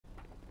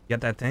Get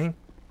that thing?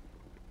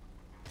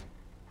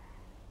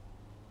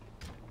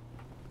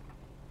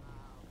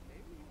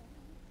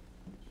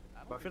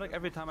 But I feel like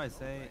every time I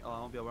say, oh, I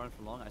won't be around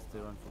for long, I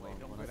still run for long.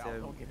 When I say,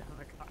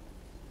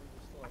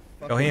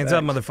 Go hands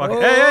up,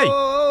 motherfucker.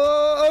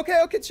 Hey,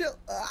 hey! Okay, chill.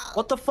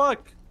 what the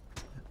fuck?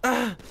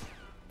 Give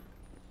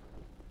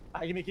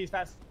me keys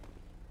fast.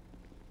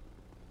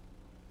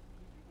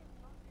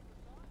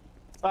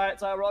 Alright,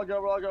 we're all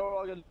good, we're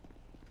all good.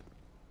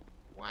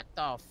 What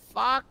the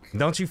fuck?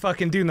 Don't you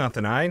fucking do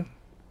nothing, alright?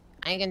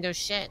 I ain't gonna do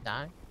shit,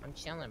 dog. I'm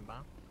chilling, bro.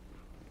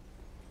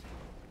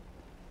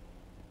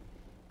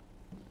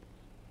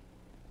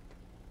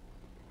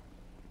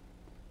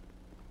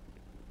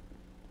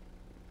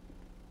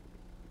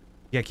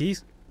 You got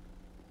keys?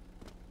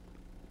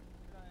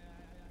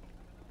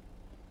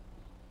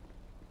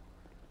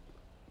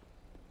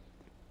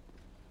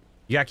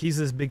 You got keys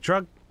to this big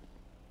truck?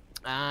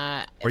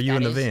 Or you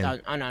in the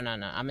van? Oh, no.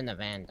 I'm in the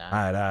van, dog.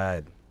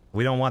 Alright.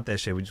 We don't want that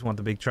shit. We just want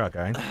the big truck,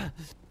 alright?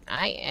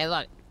 Hey,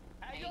 look.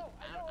 Hey, Go,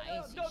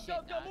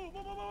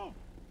 move.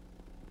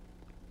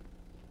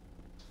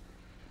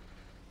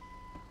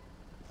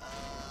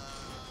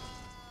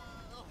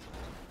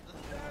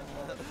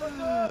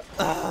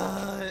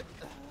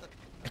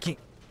 I can't.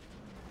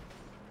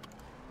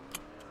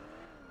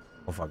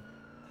 Oh, fuck.